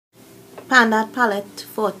pan that palette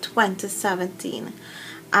for 2017.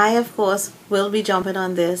 I of course will be jumping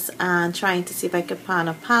on this and trying to see if I could pan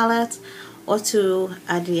a palette or two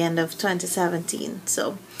at the end of 2017.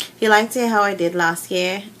 So if you like to hear how I did last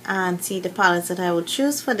year and see the palettes that I will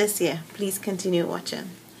choose for this year, please continue watching.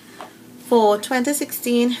 For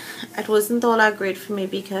 2016, it wasn't all that great for me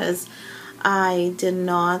because I did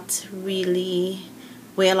not really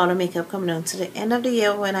wear a lot of makeup coming down to the end of the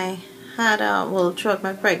year. When I had well, throughout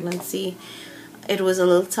my pregnancy, it was a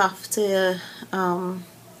little tough to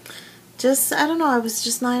just, I don't know, I was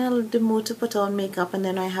just not in the mood to put on makeup, and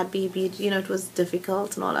then I had baby, you know, it was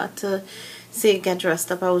difficult and all that to say get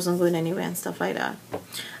dressed up. I wasn't going anywhere and stuff like that,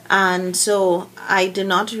 and so I did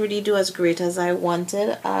not really do as great as I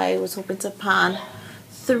wanted. I was hoping to pan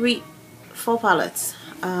 4 palettes.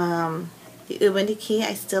 The Urban Decay,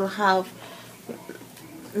 I still have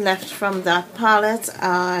left from that palette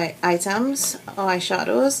items or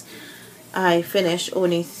eyeshadows. I finished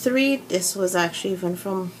only 3. This was actually even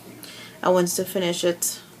from, I wanted to finish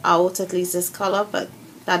it out, at least this color, but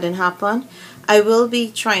that didn't happen. I will be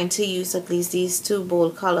trying to use at least these 2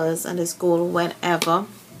 bold colors and this gold whenever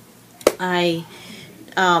I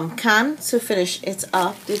can to finish it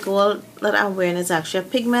up. The gold that I'm wearing is actually a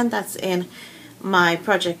pigment that's in my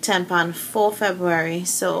Project 10 pan for February,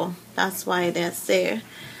 so that's why that's there.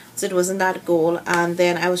 So it wasn't that gold. And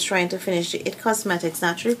then I was trying to finish the It Cosmetics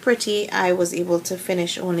Naturally Pretty. I was able to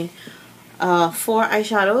finish only 4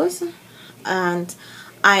 eyeshadows, and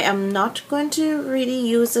I am not going to really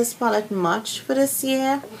use this palette much for this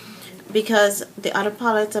year because the other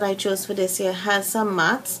palette that I chose for this year has some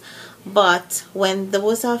mattes, but when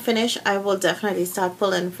those are finished I will definitely start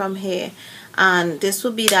pulling from here, and this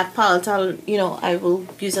will be that palette I will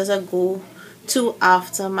use as a go-to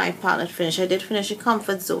after my palette finish. I did finish the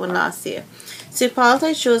Comfort Zone last year. So the palette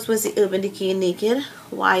I chose was the Urban Decay Naked.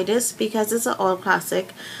 Why this? Because it's an all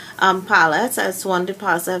classic palette. It's one of the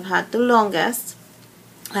palettes I've had the longest.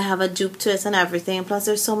 I have a dupe to it and everything, plus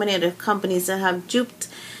there's so many other companies that have duped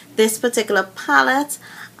this particular palette,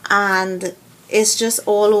 and it's just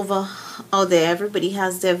all over out there. Everybody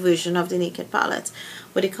has their version of the Naked palette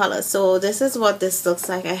with the colors. So this is what this looks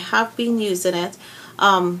like. I have been using it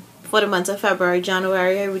for the month of February.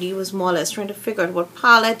 January I really was more or less trying to figure out what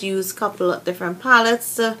palette, use a couple of different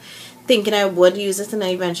palettes, thinking I would use it, and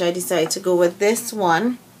then eventually I decided to go with this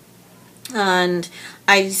one, and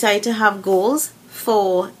I decided to have goals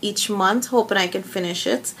for each month, hoping I can finish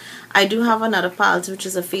it. I do have another palette which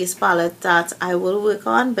is a face palette that I will work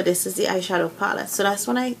on, but this is the eyeshadow palette. So that's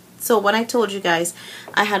when I told you guys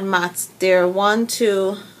I had mattes, there are 1,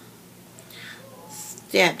 2,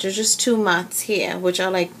 yeah, there's just 2 mattes here which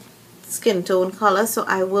are like skin tone color, so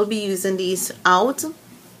I will be using these out,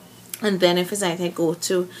 and then if it's anything I go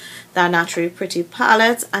to that Naturally Pretty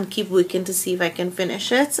palette and keep working to see if I can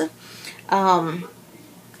finish it.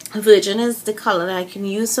 Virgin is the color that I can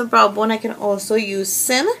use for brow bone. I can also use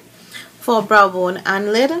Sin for brow bone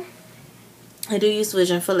and lid. I do use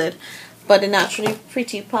Virgin for lid, but the Naturally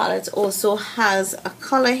Pretty palette also has a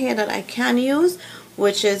color here that I can use,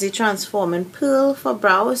 which is the Transforming Pearl for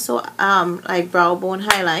brow, so like brow bone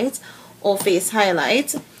highlights or face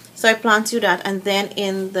highlights. So I plan to do that. And then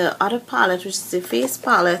in the other palette, which is the face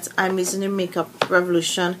palette, I'm using the Makeup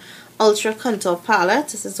Revolution Ultra Contour palette.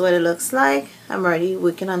 This is what it looks like. I'm already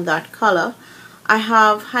working on that color. I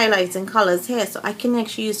have highlighting colors here, so I can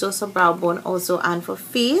actually use those for brow bone also and for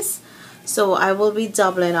face. So I will be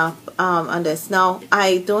doubling up on this. Now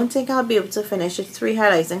I don't think I'll be able to finish the 3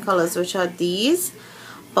 highlighting colors, which are these,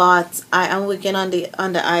 but I am working on the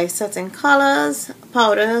under eye setting colors,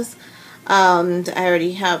 powders, and I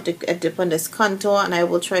already have a dip on this contour, and I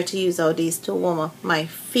will try to use all these to warm up my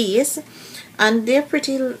face. And they're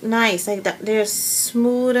pretty nice, like that. They're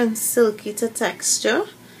smooth and silky to texture.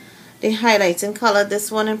 The highlighting color,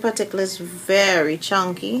 this one in particular, is very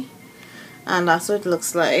chunky, and that's what it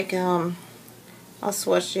looks like. I'll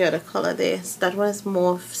swatch the other color there. So that one is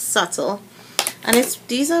more subtle, and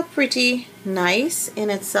these are pretty nice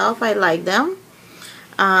in itself. I like them.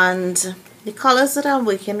 And the colors that I'm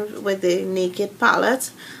working with the Naked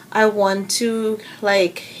palette, I want to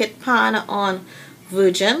like hit pan on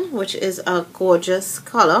Virgin, which is a gorgeous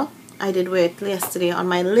color. I did wear it yesterday on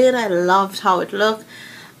my lid. I loved how it looked.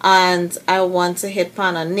 And I want to hit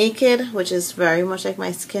pan on Naked, which is very much like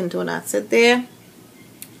my skin tone. That's it there.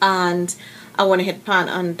 And I want to hit pan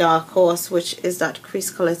on Dark Horse, which is that crease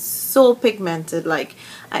color. It's so pigmented. Like,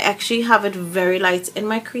 I actually have it very light in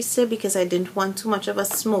my crease here because I didn't want too much of a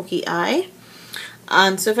smoky eye.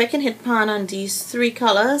 And so if I can hit pan on these 3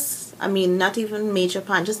 colors, I mean not even major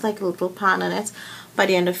pan, just like a little pan on it, by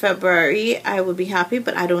the end of February, I would be happy.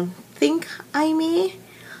 But I don't think I may.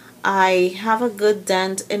 I have a good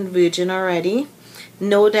dent in Virgin already.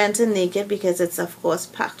 No dent in Naked because it's of course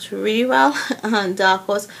packed really well. And Dark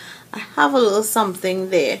Horse, I have a little something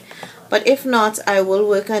there. But if not, I will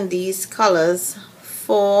work on these colors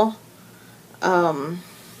for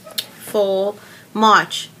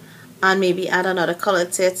March and maybe add another color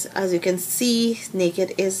to it. As you can see,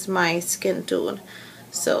 Naked is my skin tone,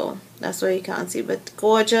 so that's why you can't see, but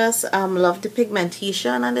gorgeous. Love the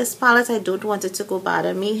pigmentation on this palette. I don't want it to go bad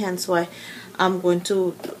on me, hence why I'm going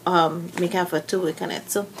to make effort to work on it.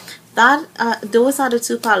 So that those are the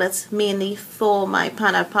two palettes mainly for my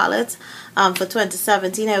Pan palette for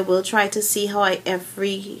 2017. I will try to see how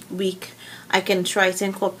every week I can try to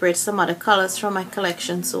incorporate some other colors from my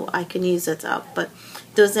collection so I can use it up. But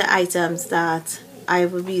those are items that I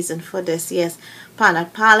will be using for this year's Pan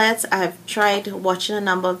palette. I've tried watching a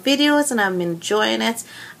number of videos and I'm enjoying it.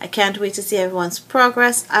 I can't wait to see everyone's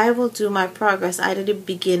progress. I will do my progress either the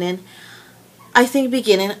beginning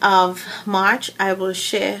of March. I will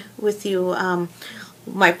share with you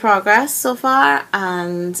my progress so far,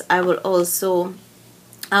 and I will also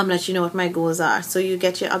let you know what my goals are, so you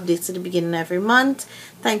get your updates at the beginning of every month.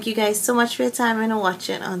 Thank you guys so much for your time and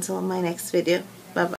watching. Until my next video.